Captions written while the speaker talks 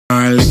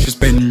Like she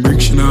spending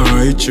bricks in her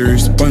high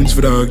chairs. Pants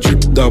for dog,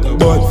 dripped up,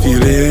 but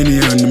feel any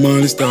and the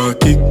money star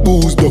kick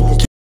booze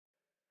up.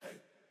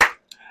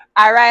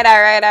 Alright.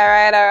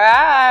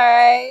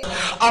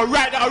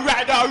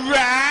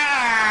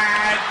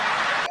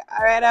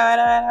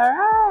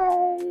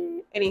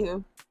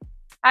 Anywho,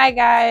 hi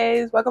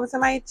guys, welcome to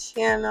my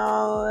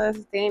channel.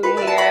 It's Dana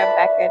here,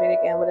 back at it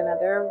again with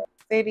another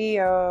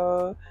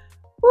video.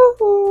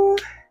 Woohoo!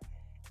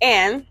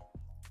 And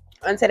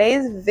on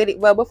today's video,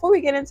 well, before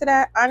we get into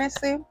that,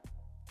 honestly,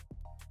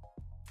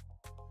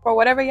 for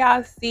whatever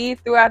y'all see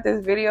throughout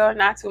this video,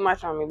 not too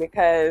much on me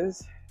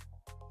because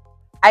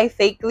I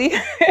fakely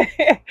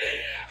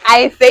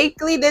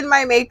did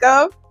my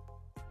makeup,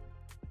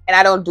 and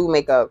I don't do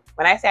makeup.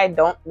 When I say I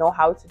don't know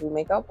how to do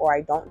makeup or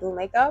I don't do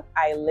makeup,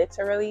 I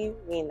literally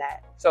mean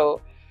that. So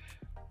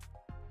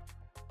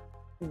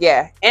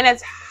yeah, and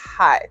it's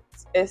hot.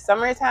 It's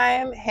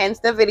summertime, hence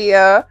the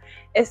video.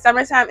 It's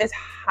summertime, it's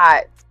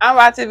hot. I'm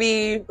about to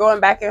be going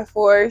back and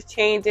forth,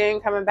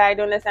 changing, coming back,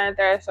 doing this and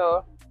that.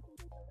 So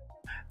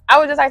I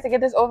would just like to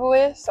get this over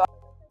with. So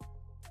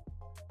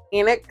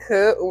and it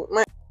could,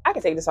 I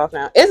can take this off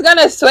now. It's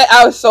gonna sweat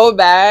out so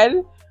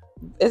bad.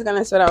 It's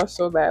gonna sweat out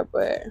so bad,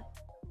 but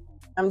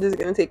I'm just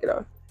gonna take it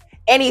off.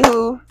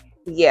 Anywho,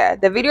 yeah,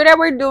 the video that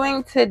we're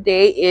doing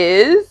today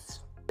is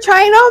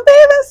trying on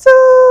bathing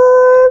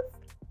suits.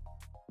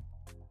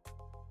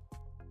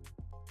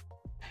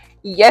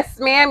 Yes,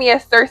 ma'am.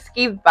 Yes,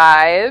 sirski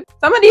vibe.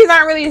 Some of these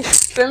aren't really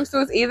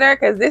swimsuits either,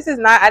 because this is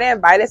not, I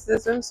didn't buy this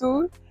as a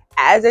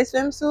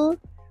swimsuit,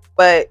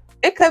 but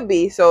it could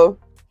be. So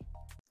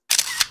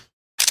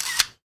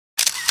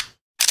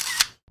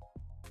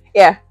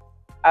yeah,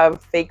 I'm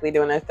fakely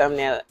doing a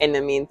thumbnail in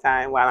the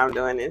meantime while I'm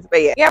doing this.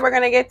 But yeah, we're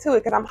gonna get to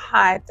it because I'm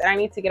hot and I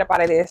need to get up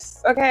out of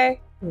this.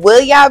 Okay, will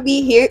y'all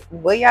be here?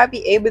 Will y'all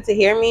be able to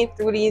hear me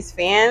through these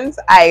fans?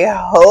 I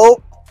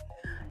hope.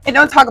 And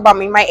don't talk about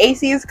me, my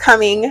AC is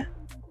coming.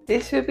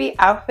 This should be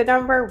outfit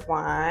number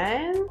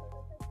 1.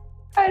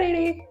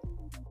 Hi,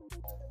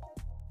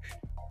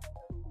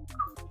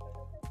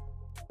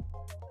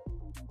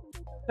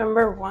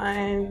 number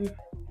 1,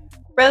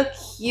 real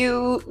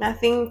cute,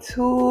 nothing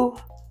too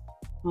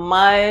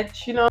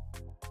much, you know.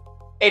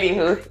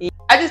 Anywho,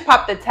 I just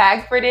popped the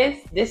tag for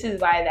this. This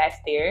is why that's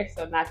there,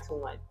 so not too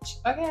much.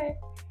 Okay,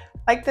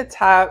 like the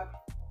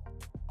top,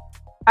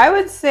 I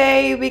would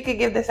say we could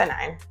give this a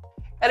 9.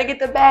 Gotta get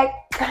the back.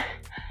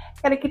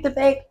 Gotta get the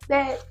back.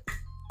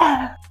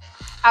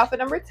 Outfit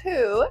number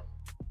 2.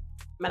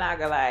 I'm not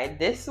gonna lie,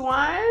 this one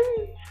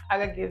I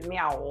gotta give me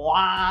a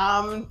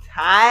warm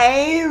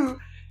time.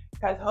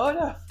 Cause hold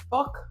the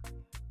fuck,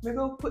 we're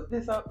gonna put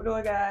this up. Oh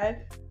my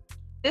god.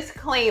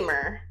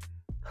 Disclaimer,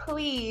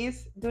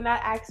 please do not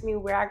ask me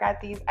where I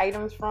got these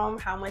items from,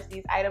 how much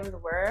these items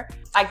were.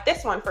 Like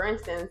this one, for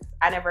instance,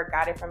 I never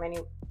got it from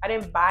I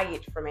didn't buy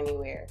it from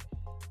anywhere.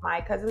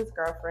 My cousin's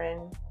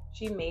girlfriend,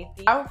 she made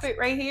the outfit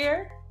right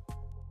here.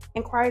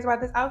 Inquiries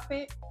about this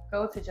outfit,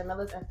 go to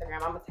Jamila's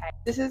Instagram. I'm gonna tag.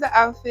 This is the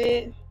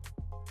outfit.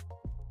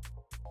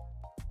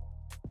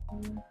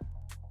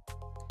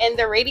 And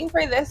the rating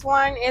for this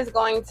one is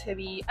going to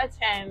be a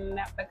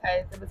 10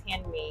 because it was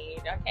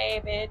handmade.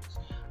 Okay, bitch.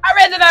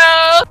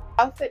 Original!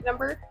 Outfit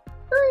number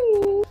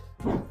 3.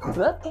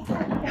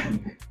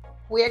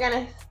 We are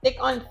gonna stick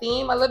on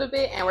theme a little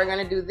bit and we're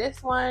gonna do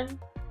this one.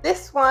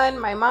 This one,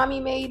 my mommy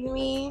made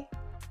me.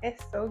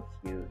 It's so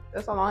cute.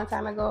 That's a long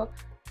time ago.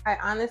 I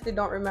honestly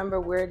don't remember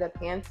where the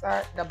pants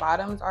are, the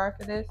bottoms are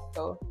for this,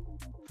 so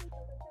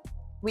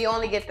we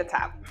only get the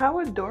top. How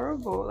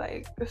adorable.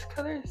 Like, this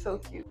color is so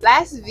cute.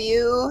 Last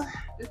view.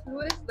 This is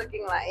what it's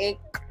looking like.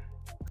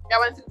 Y'all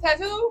want to see the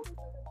tattoo?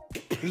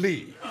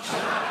 Please.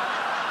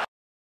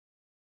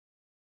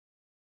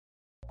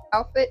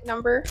 Outfit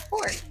number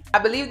 4. I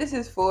believe this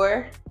is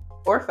 4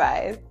 or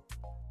 5.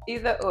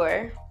 Either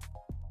or.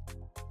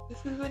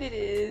 This is what it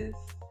is.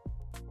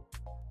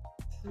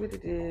 This is what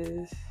it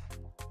is.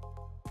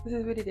 This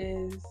is what it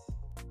is.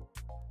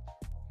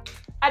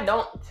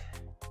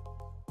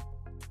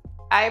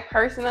 I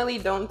personally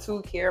don't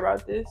too care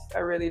about this. I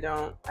really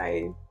don't.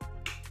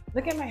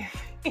 Look at my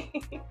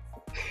face.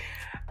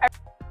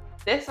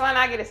 This one,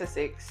 I get it a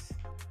 6.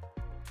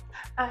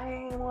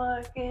 I'm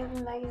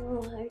walking.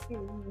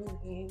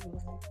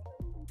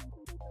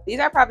 These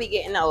are probably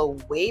getting a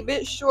way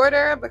bit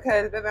shorter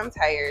because, baby, I'm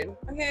tired.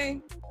 Okay,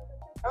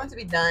 I want to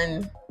be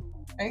done.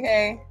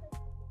 Okay,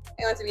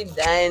 I want to be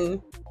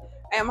done.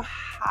 I am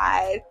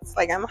hot.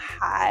 Like, I'm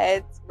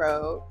hot,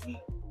 bro.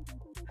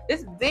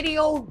 This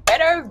video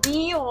better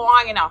be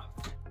long enough.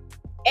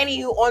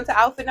 Anywho, on to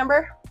outfit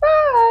number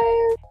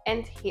 5.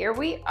 And here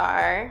we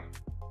are.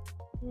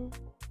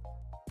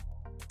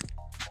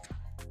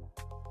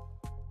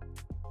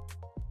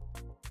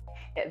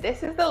 Yeah,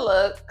 this is the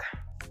look.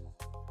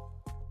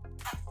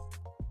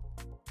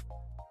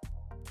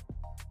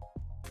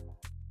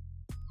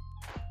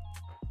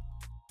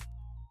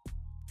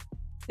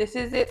 This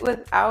is it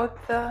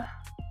without the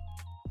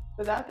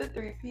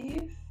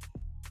 3-piece.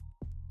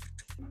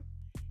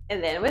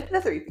 And then with the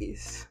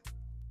 3-piece.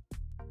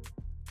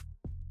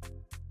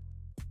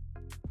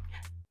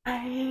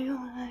 I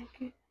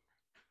like it.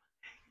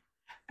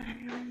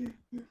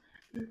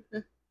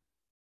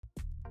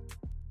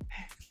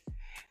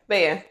 But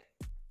yeah.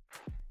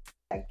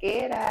 I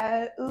get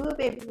out. Ooh,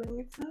 baby, when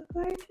you're so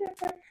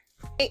gorgeous.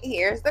 Right,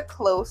 here's the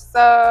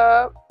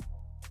close-up.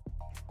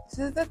 This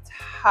is the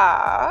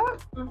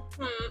top.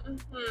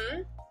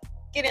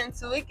 Get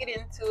into it, get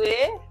into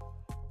it.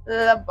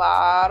 The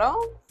bottom.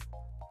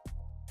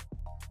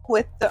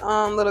 With the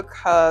little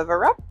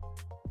cover up.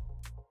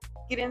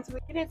 Get into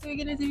it, get into it,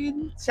 get into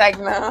it. Check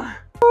now.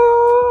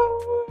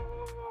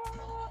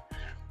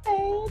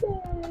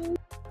 Baby.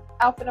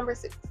 Outfit number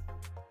 6.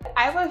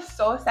 I was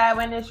so sad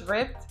when this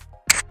ripped.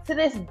 To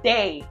this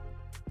day,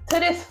 to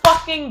this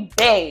fucking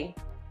day,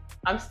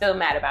 I'm still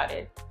mad about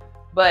it.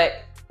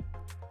 But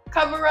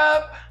cover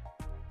up.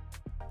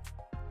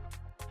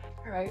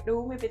 All right,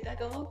 no, maybe that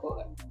don't look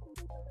good.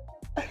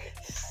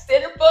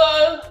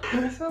 Simple.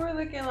 That's what we're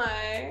looking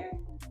like.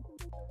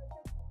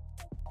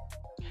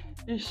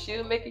 The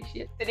shoe making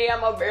shit. Today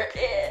I'm over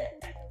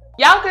it.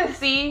 Y'all can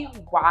see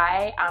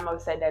why I'm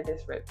upset that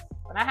this rips.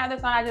 When I have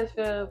this on, I just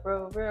feel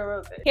real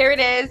good. Here it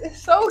is.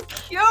 It's so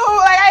cute.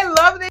 Like, I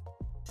love this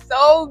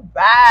so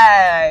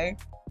bad.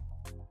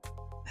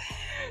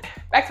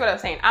 Back to what I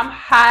was saying. I'm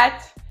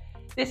hot.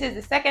 This is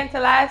the second to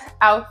last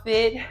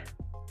outfit.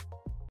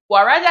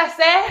 What I just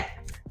said,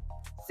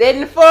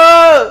 sinful.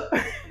 I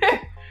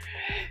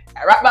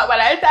rap about what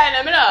I time,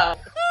 let me know.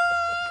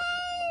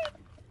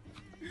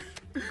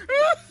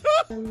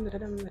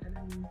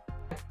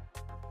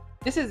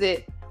 This is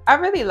it. I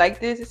really like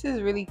this. This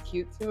is really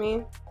cute to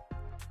me.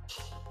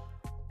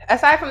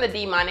 Aside from the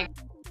demonic,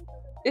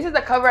 this is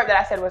the cover up that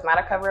I said was not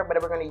a cover up, but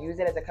we're going to use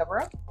it as a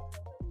cover up.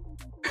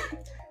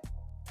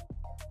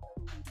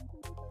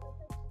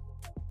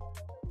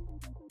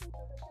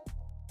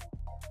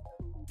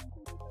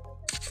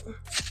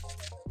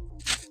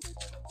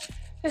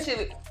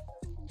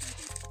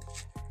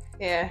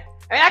 Yeah.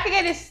 I mean, I could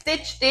get it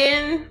stitched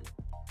in,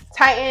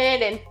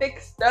 tightened, and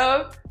fixed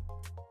up.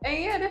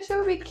 And yeah, this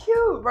should be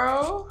cute,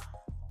 bro.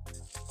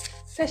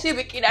 This should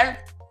be cute.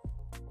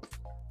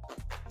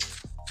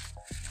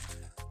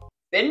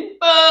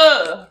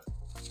 Simple.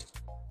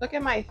 Look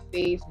at my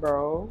face,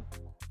 bro.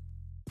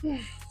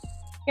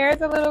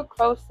 Here's a little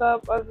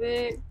close-up of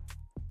it.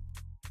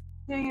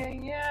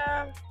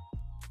 Yeah.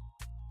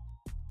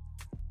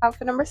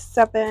 Outfit number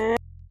 7.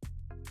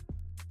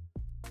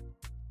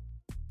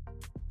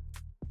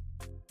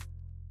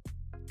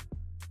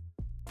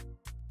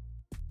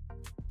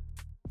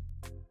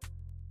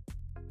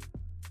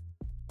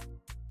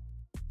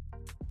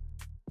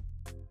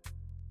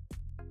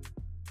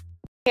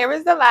 Here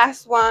is the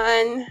last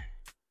one.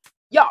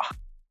 Yeah.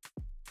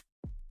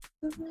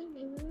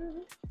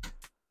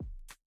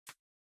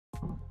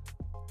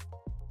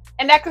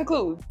 And that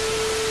concludes.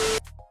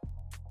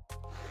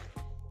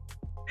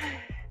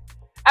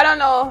 I don't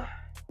know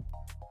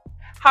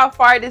how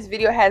far this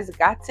video has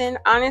gotten,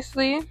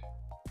 honestly.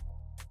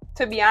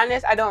 To be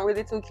honest, I don't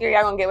really too care.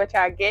 Y'all gonna get what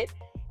y'all get.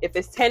 If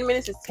it's 10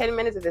 minutes, it's 10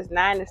 minutes. If it's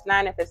 9, it's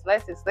 9. If it's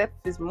less, it's less.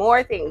 If it's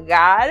more, thank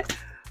God.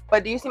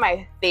 But do you see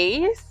my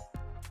face?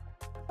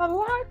 A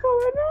lot going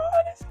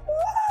on. It's a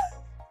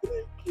lot.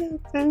 I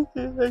can't take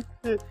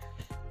it.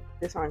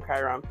 This one cry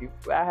around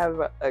people. I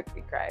have an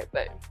ugly cry,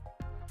 but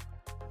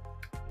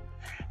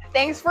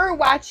thanks for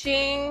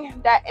watching.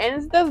 That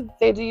ends the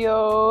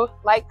video.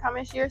 Like,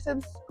 comment, share,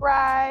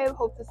 subscribe.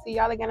 Hope to see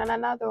y'all again on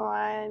another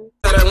one.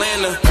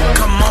 Atlanta,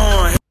 come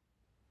on.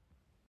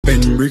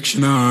 Ben Bricks,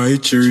 nah,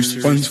 it's your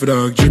response for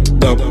the drip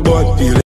top, but feel